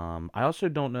 I also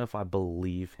don't know if I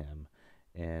believe him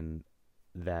in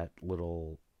that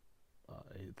little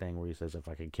thing where he says if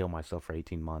I could kill myself for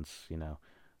 18 months,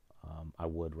 I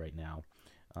would right now.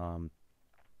 Um,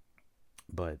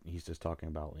 but he's just talking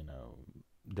about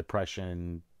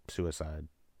depression, suicide,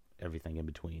 everything in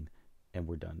between, and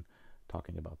we're done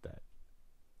talking about that.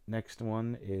 Next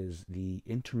one is the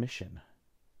intermission,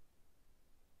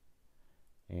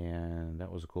 and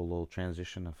that was a cool little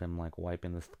transition of him like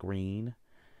wiping the screen.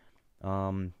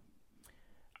 Um,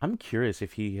 I'm curious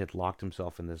if he had locked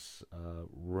himself in this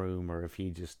room or if he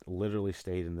just literally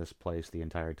stayed in this place the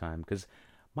entire time. Because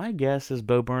my guess is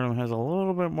Bo Burnham has a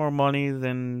little bit more money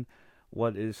than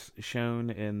what is shown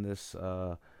in this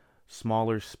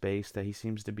smaller space that he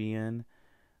seems to be in.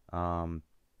 Um,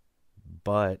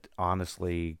 but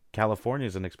honestly, California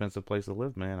is an expensive place to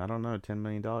live, man. I don't know, $10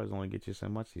 million only gets you so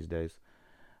much these days.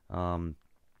 Um,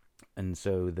 and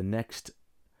so the next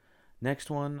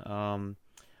one,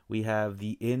 we have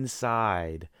the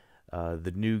Inside,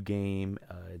 the new game.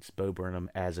 It's Bo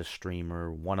Burnham as a streamer.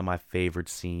 One of my favorite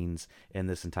scenes in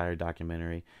this entire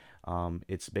documentary.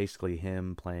 It's basically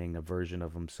him playing a version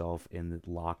of himself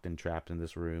locked and trapped in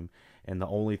this room, and the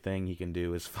only thing he can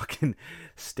do is fucking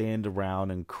stand around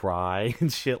and cry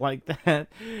and shit like that.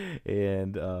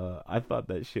 And I thought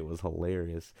that shit was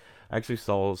hilarious. I actually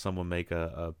saw someone make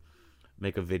a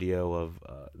video of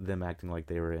them acting like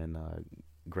they were in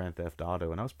Grand Theft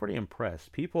Auto, and I was pretty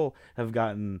impressed. People have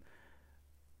gotten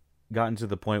to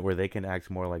the point where they can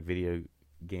act more like video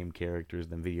game characters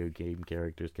than video game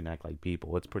characters can act like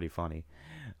people. It's pretty funny.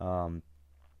 Um,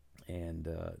 and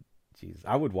geez,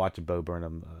 I would watch a Bo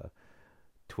Burnham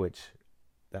Twitch.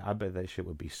 I bet that shit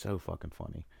would be so fucking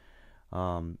funny.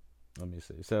 Let me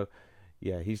see. So,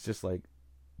 yeah, he's just like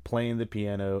playing the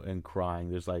piano and crying.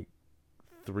 There's like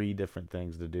three different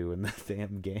things to do in the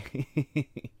damn game.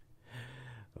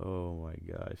 Oh my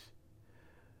gosh.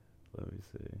 Let me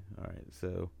see. All right.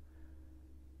 So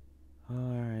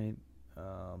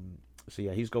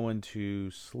yeah, he's going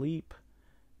to sleep,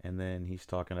 and then he's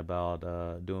talking about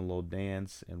doing a little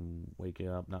dance and waking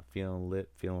up, not feeling lit,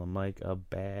 feeling like a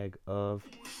bag of.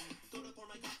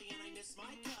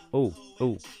 Oh,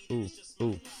 oh, oh,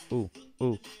 oh, oh,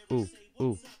 oh, oh,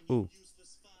 oh, oh.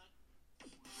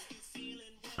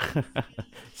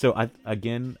 So I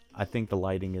think the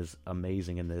lighting is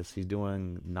amazing in this. He's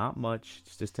doing not much.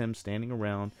 It's just him standing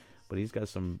around, but he's got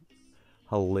some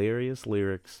hilarious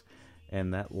lyrics,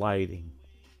 and that lighting,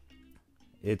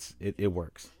 it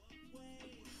works.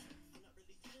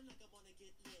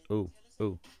 Ooh,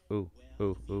 ooh, ooh,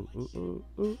 ooh, ooh, ooh, ooh,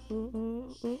 ooh,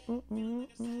 ooh, ooh,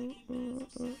 ooh,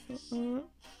 ooh.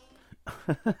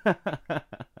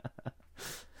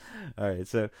 All right,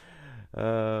 so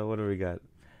what do we got?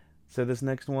 So this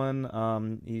next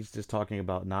one, he's just talking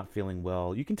about not feeling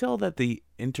well. You can tell that the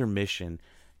intermission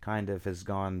kind of has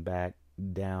gone back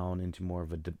down into more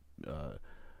of a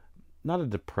not a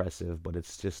depressive, but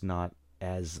it's just not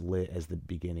as lit as the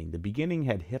beginning. The beginning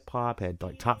had hip hop, had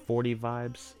like top 40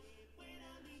 vibes,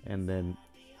 and then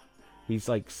he's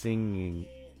like singing.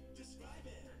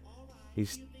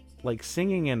 He's like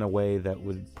singing in a way that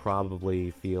would probably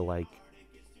feel like.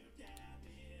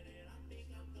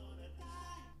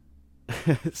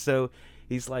 So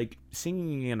he's like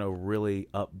singing in a really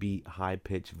upbeat, high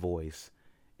pitched voice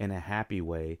in a happy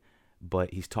way,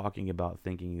 but he's talking about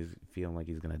thinking he's feeling like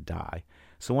he's gonna die.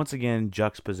 So once again,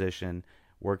 juxtaposition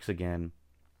works again,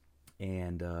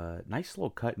 and nice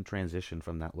little cut and transition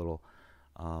from that little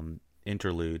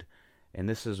interlude. And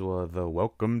this is the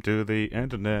welcome to the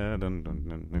internet.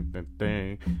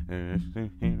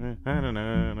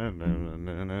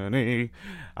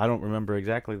 I don't remember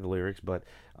exactly the lyrics, but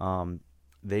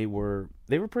they were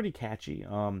pretty catchy.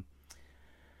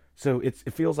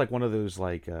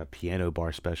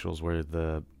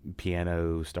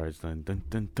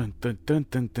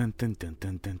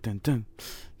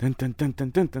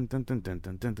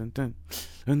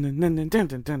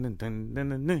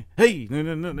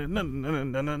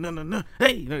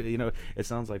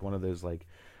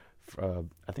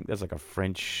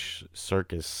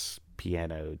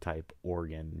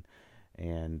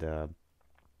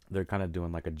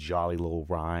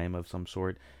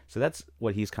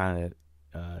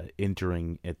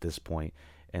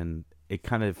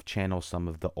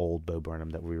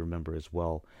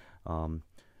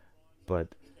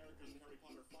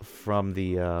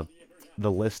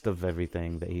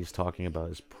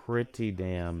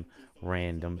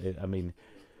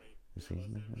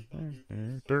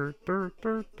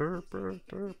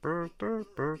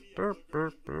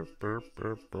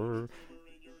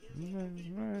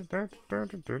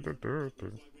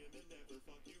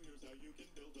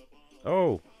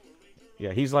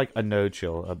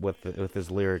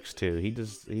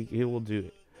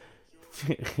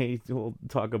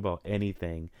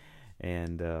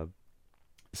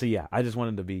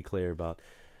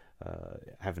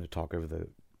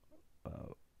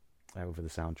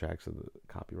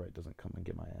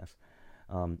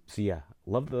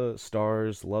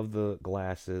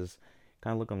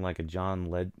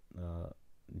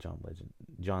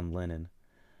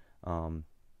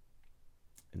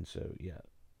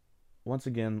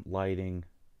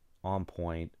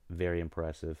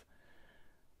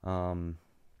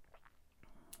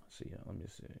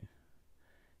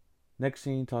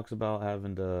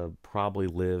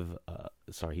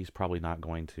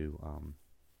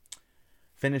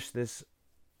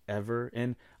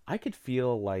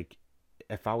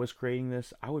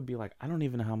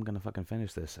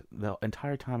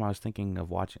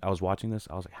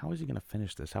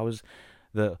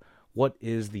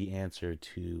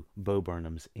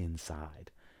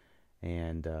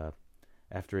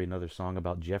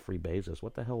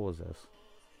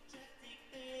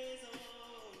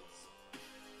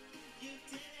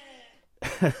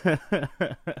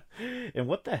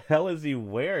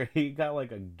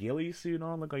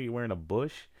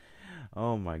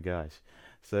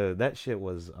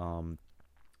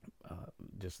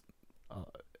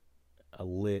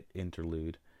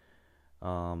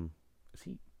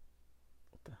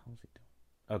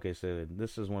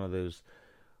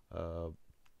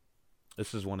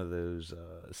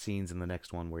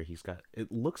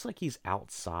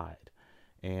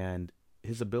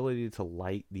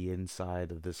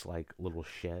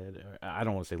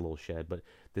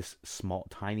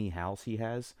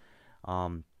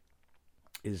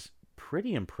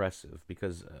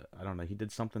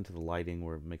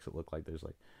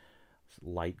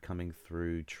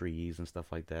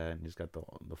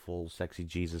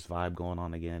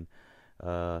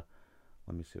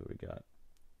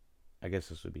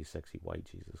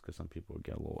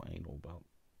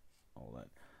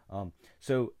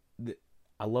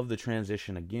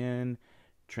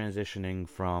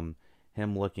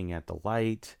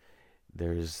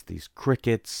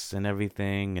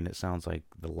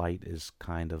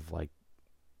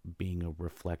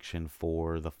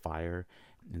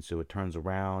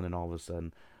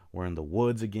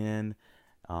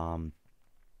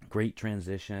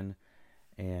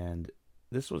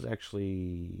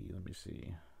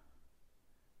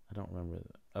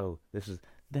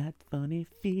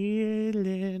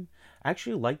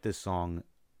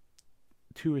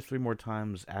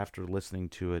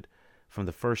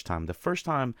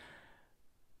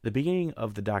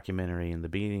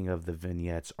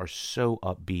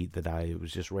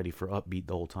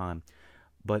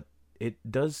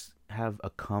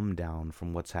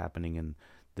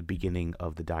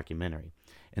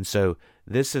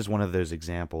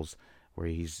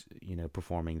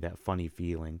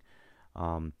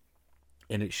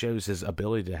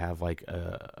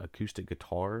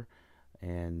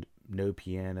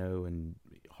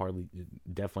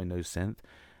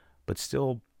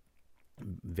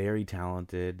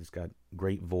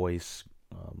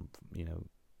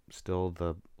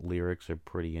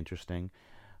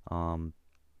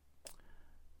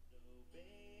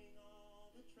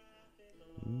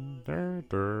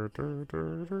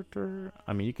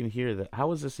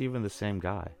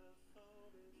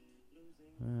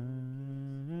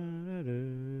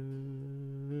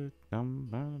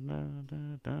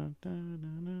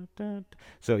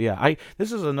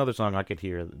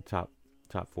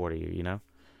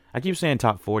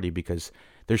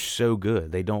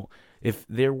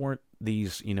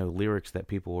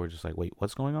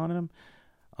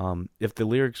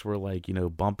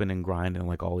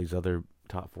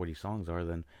 top 40 songs are,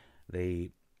 then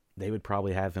they they would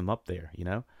probably have him up there, you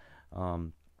know.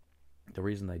 Um, the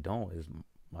reason they don't is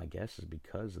my guess is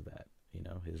because of that. You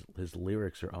know, his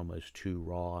lyrics are almost too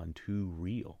raw and too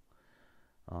real.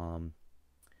 Um,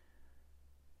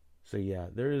 so yeah,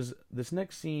 there's this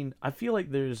next scene. I feel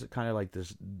like there's kind of like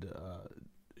this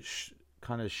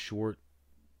kind of short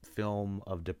film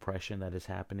of depression that is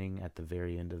happening at the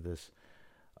very end of this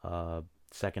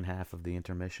second half of the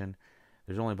intermission.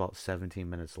 There's only about 17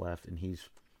 minutes left, and he's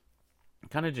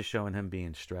kind of just showing him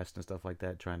being stressed and stuff like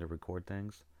that, trying to record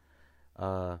things.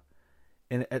 Uh,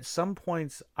 and at some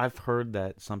points, I've heard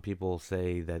that some people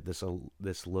say that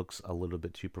this looks a little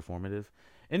bit too performative,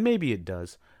 and maybe it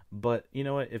does. But you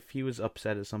know what? If he was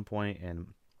upset at some point and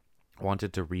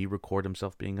wanted to re-record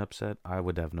himself being upset, I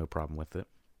would have no problem with it.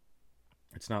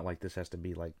 It's not like this has to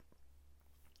be like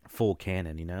full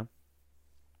canon, you know.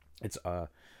 It's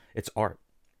art.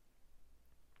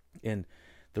 And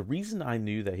the reason I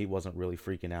knew that he wasn't really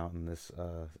freaking out in this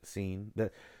scene,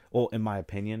 that, well, in my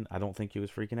opinion, I don't think he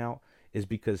was freaking out, is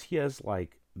because he has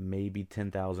like maybe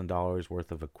 $10,000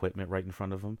 worth of equipment right in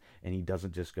front of him, and he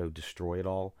doesn't just go destroy it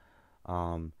all.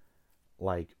 Um,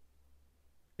 like,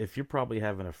 if you're probably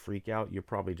having a freak out, you're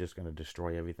probably just going to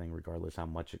destroy everything regardless how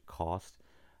much it costs.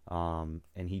 And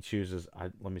he chooses.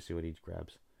 Let me see what he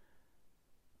grabs.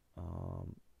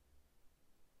 Um,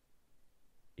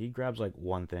 he grabs like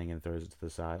one thing and throws it to the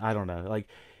side. I don't know. Like,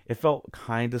 it felt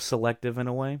kind of selective in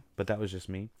a way, but that was just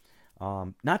me.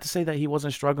 Not to say that he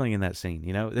wasn't struggling in that scene.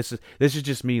 You know, this is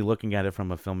just me looking at it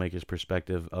from a filmmaker's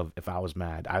perspective. Of if I was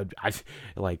mad, I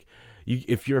like you.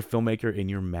 If you're a filmmaker and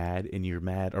you're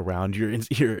mad around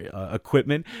your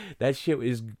equipment, that shit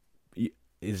is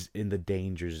in the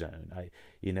danger zone.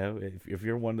 You know, if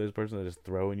you're one of those persons that is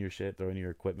throwing your shit, throwing your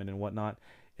equipment and whatnot,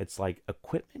 it's like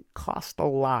equipment costs a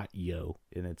lot, yo,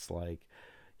 and it's like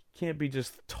you can't be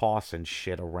just tossing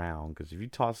shit around, because if you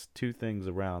toss two things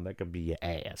around, that could be your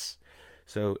ass.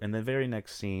 So in the very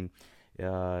next scene,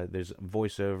 there's a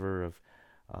voiceover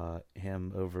of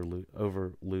him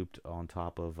over looped on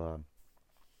top of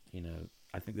you know,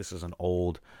 I think this is an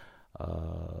uh,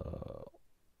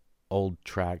 old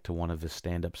track to one of his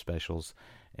stand-up specials,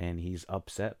 and he's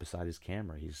upset beside his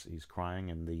camera. He's crying,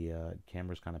 and the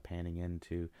camera's kind of panning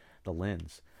into the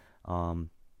lens. Um,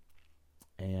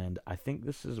 and I think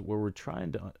this is where we're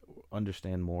trying to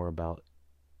understand more about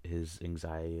his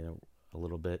anxiety a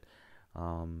little bit.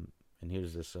 And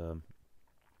here's this.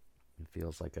 It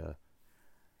feels like a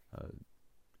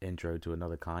intro to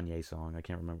another Kanye song. I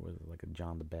can't remember, was it like a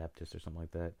John the Baptist or something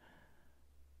like that.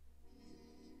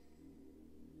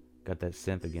 Got that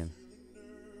synth again.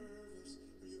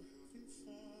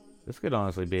 This could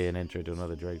honestly be an intro to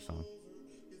another Drake song.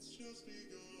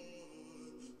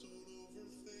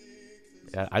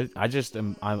 Yeah, I just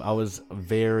am. I was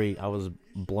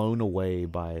blown away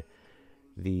by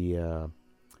the uh,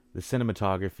 the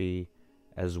cinematography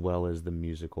as well as the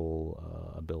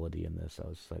musical ability in this. I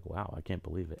was like, wow, I can't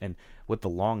believe it. And with the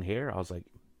long hair, I was like,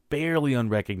 barely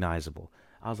unrecognizable.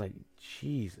 I was like,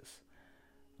 Jesus,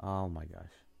 oh my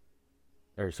gosh,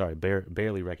 or sorry,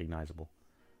 barely recognizable.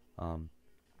 Um,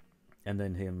 and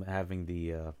then him having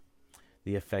the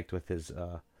effect with his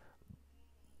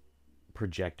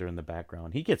projector in the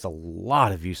background. He gets a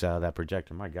lot of use out of that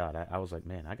projector. My God, I was like,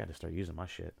 man, I got to start using my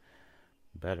shit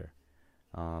better.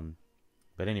 Um,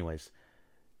 but anyways,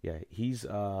 yeah, he's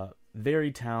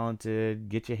very talented.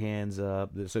 Get your hands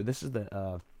up. So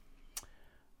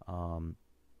um,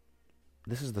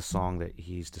 this is the song that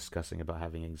he's discussing about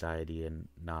having anxiety and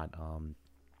not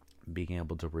being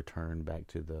able to return back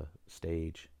to the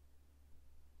stage.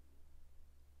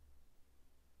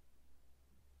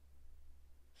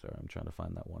 Sorry, I'm trying to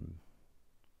find that one.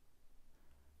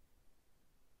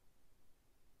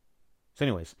 So,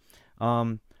 anyways,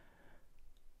 um,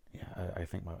 yeah, I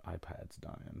think my iPad's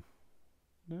dying.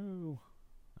 No.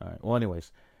 All right. Well,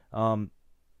 anyways, um,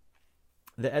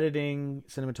 the editing,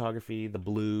 cinematography, the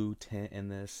blue tint in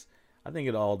this, I think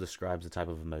it all describes the type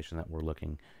of emotion that we're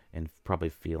looking and probably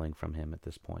feeling from him at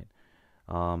this point.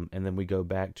 And then we go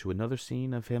back to another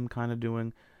scene of him kind of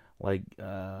doing like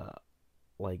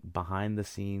behind the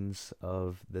scenes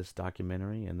of this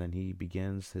documentary, and then he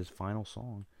begins his final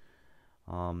song.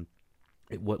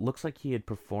 What looks like he had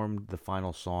performed the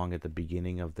final song at the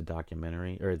beginning of the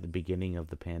documentary, or at the beginning of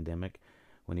the pandemic,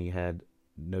 when he had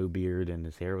no beard and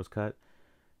his hair was cut.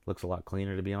 Looks a lot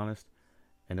cleaner, to be honest.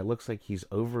 And it looks like he's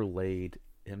overlaid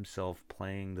himself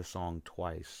playing the song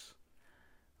twice.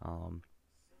 Um,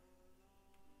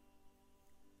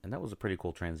 and that was a pretty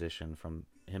cool transition from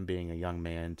him being a young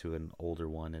man to an older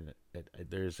one. And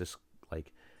there's this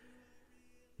like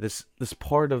this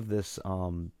part of this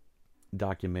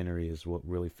documentary is what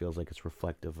really feels like it's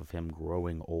reflective of him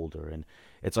growing older, and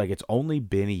it's like it's only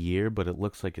been a year, but it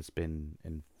looks like it's been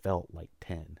and felt like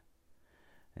 10.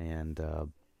 And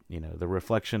the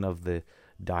reflection of the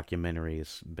documentary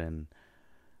has been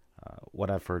what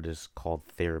I've heard is called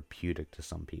therapeutic to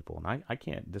some people, and I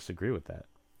can't disagree with that.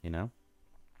 You know,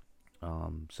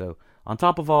 so on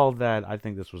top of all of that, I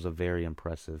think this was a very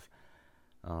impressive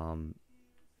um,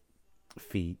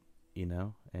 feat.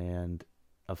 And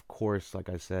of course, like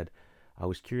I said, I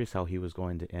was curious how he was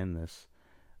going to end this.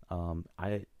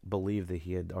 I believe that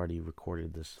he had already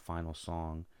recorded this final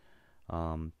song,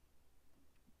 um,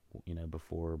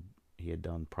 before he had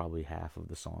done probably half of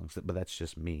the songs. But that's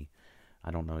just me.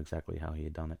 I don't know exactly how he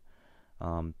had done it,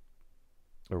 um,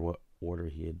 or what order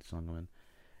he had sung them in.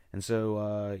 And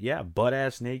so, yeah, butt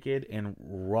ass naked and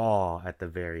raw at the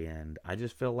very end. I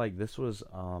just feel like this was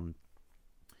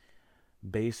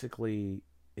basically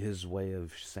his way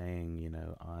of saying,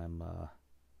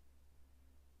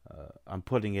 I'm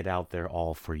putting it out there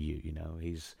all for you.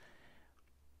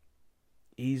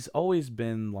 He's always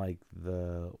been like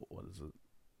the what is it,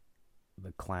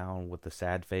 the clown with the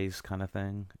sad face kind of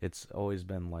thing. It's always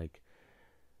been like,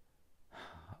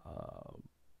 uh,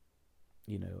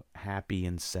 happy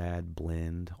and sad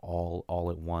blend all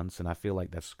at once, and I feel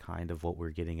like that's kind of what we're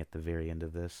getting at the very end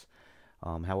of this.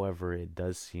 However, it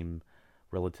does seem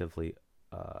relatively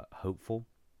hopeful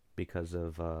because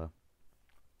of the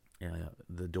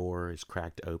door is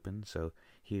cracked open, so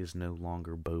he is no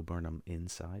longer Bo Burnham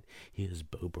inside. He is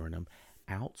Bo Burnham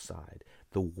outside.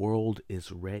 The world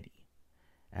is ready,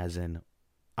 as in,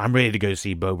 I'm ready to go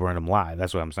see Bo Burnham live.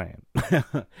 That's what I'm saying.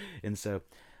 And so,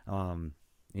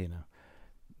 you know,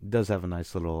 does have a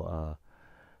nice little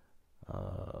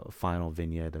final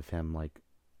vignette of him like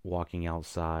walking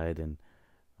outside, and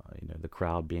the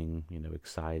crowd being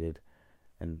excited,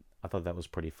 and I thought that was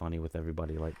pretty funny with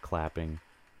everybody like clapping.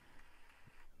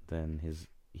 Then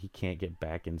he can't get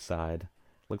back inside.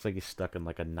 Looks like he's stuck in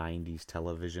like a 90s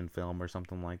television film or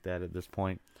something like that at this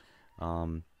point.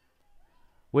 Um,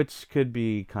 which could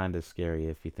be kind of scary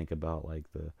if you think about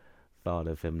like the thought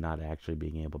of him not actually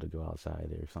being able to go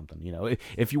outside or something.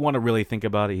 If you want to really think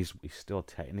about it, he's still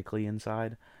technically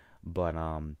inside, but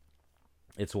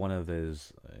it's one of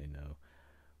those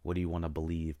what do you want to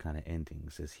believe kind of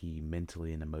endings? Is he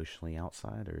mentally and emotionally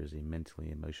outside, or is he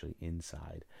mentally and emotionally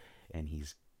inside? And you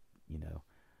know,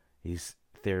 he's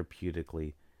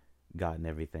therapeutically gotten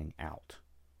everything out.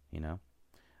 You know,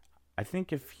 I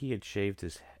think if he had shaved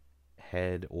his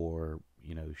head, or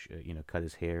cut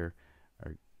his hair,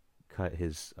 or cut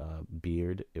his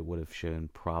beard, it would have shown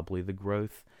probably the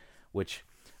growth. Which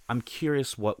I'm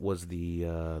curious what was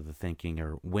the thinking,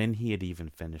 or when he had even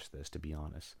finished this. To be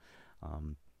honest,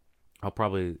 I'll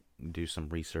probably do some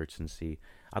research and see.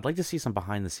 I'd like to see some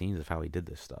behind the scenes of how he did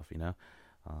this stuff.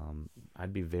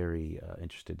 I'd be very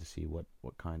interested to see what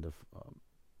kind of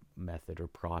method or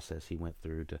process he went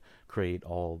through to create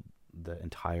all the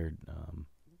entire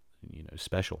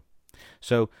special.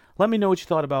 So let me know what you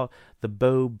thought about the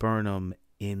Bo Burnham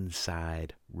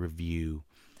Inside review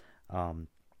on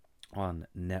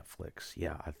Netflix.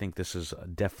 Yeah, I think this is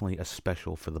definitely a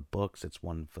special for the books. It's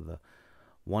one for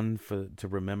to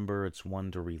remember. It's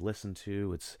one to re-listen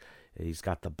to. He's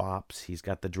got the bops, he's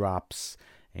got the drops,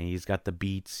 and he's got the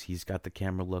beats, he's got the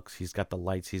camera looks, he's got the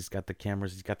lights, he's got the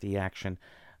cameras, he's got the action,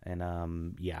 and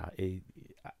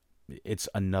it's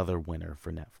another winner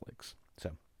for Netflix.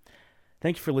 So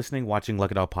thank you for listening, watching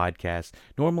Look It All Podcast.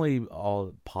 Normally,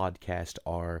 all podcasts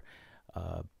are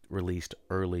released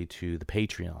early to the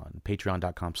Patreon,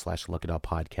 patreon.com/Look It All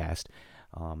Podcast.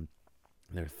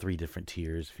 There are 3 different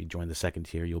tiers. If you join the second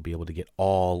tier, you'll be able to get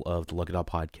all of the Look It All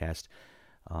podcasts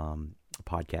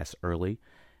early.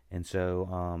 And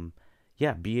so,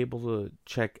 be able to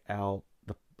check out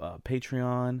the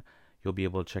Patreon. You'll be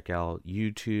able to check out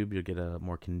YouTube. You'll get a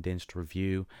more condensed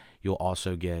review. You'll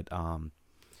also get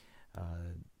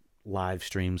live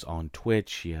streams on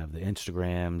Twitch. You have the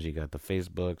Instagrams. You got the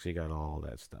Facebooks. You got all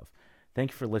that stuff.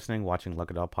 Thank you for listening, watching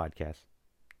Look It All Podcast.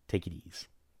 Take it easy.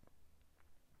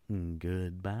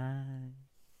 Goodbye.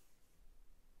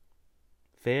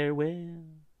 Farewell.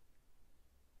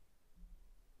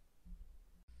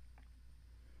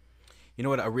 You know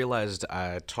what? I realized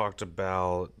I talked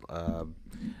about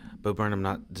Bo Burnham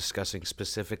not discussing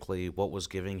specifically what was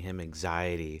giving him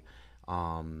anxiety.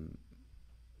 I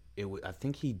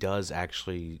think he does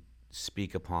actually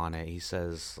speak upon it. He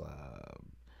says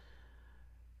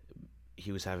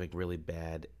he was having really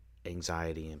bad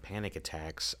anxiety and panic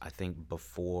attacks, I think,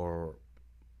 before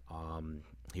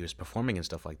he was performing and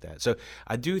stuff like that. So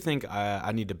I do think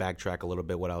I need to backtrack a little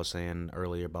bit what I was saying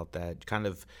earlier about that. Kind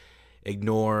of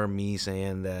ignore me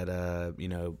saying that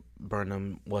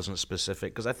Burnham wasn't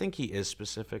specific, because I think he is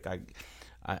specific.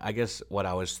 I guess what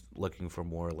I was looking for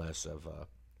more or less of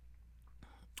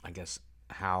I guess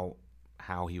how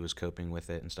he was coping with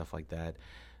it and stuff like that.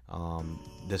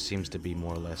 This seems to be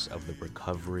more or less of the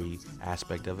recovery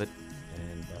aspect of it,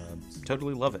 and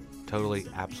totally love it. Totally,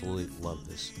 absolutely love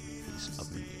this piece of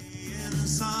media.